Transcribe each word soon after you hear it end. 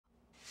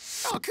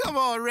Oh, come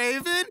on,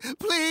 Raven.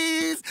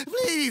 Please,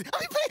 please. I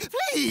mean,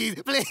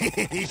 please,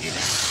 please.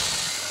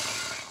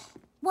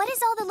 What is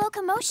all the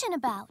locomotion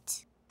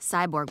about?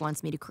 Cyborg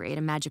wants me to create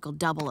a magical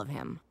double of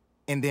him.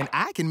 And then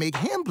I can make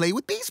him play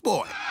with Beast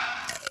Boy.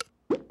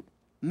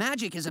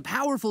 Magic is a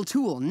powerful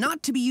tool,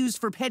 not to be used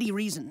for petty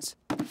reasons.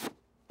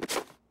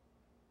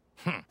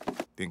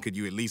 Then could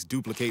you at least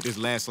duplicate this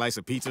last slice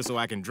of pizza so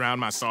I can drown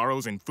my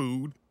sorrows in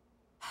food?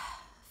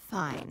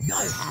 Fine.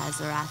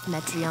 Azarath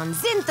Metrion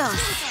Zinthos!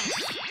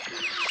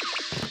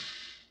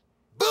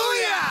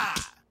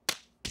 Booyah!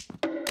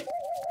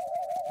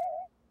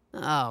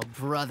 Oh,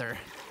 brother.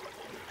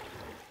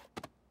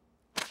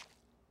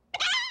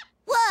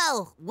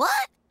 Whoa,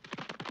 what?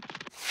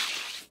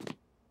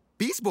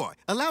 Beast Boy,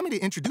 allow me to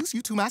introduce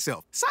you to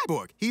myself.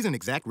 Cyborg, he's an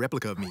exact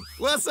replica of me.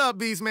 What's up,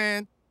 Beast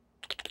Man?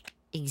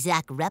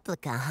 Exact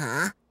replica,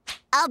 huh?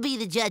 I'll be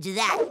the judge of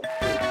that.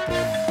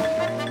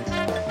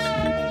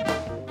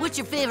 What's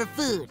your favorite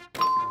food?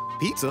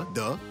 Pizza,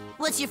 duh.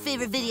 What's your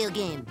favorite video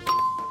game?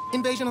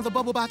 Invasion of the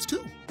Bubblebots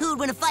 2. Who would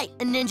win a fight,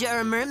 a ninja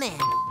or a merman?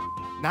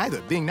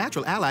 Neither. Being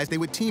natural allies, they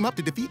would team up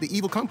to defeat the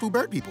evil Kung Fu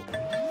bird people.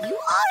 You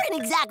are an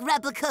exact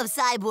replica of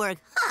Cyborg,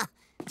 huh?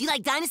 Do you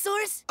like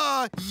dinosaurs?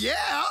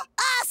 Yeah.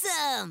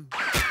 Awesome!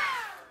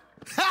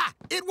 Ha!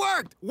 It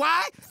worked!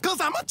 Why? 'Cause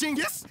I'm a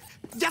genius.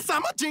 Yes,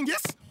 I'm a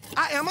genius.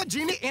 I am a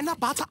genie in a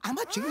bottle. I'm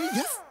a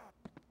genius.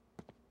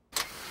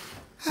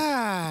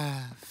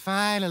 Ah,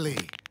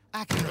 finally,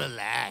 I can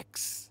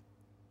relax.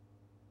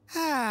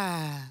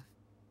 Ah.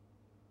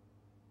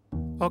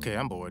 Okay,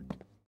 I'm bored.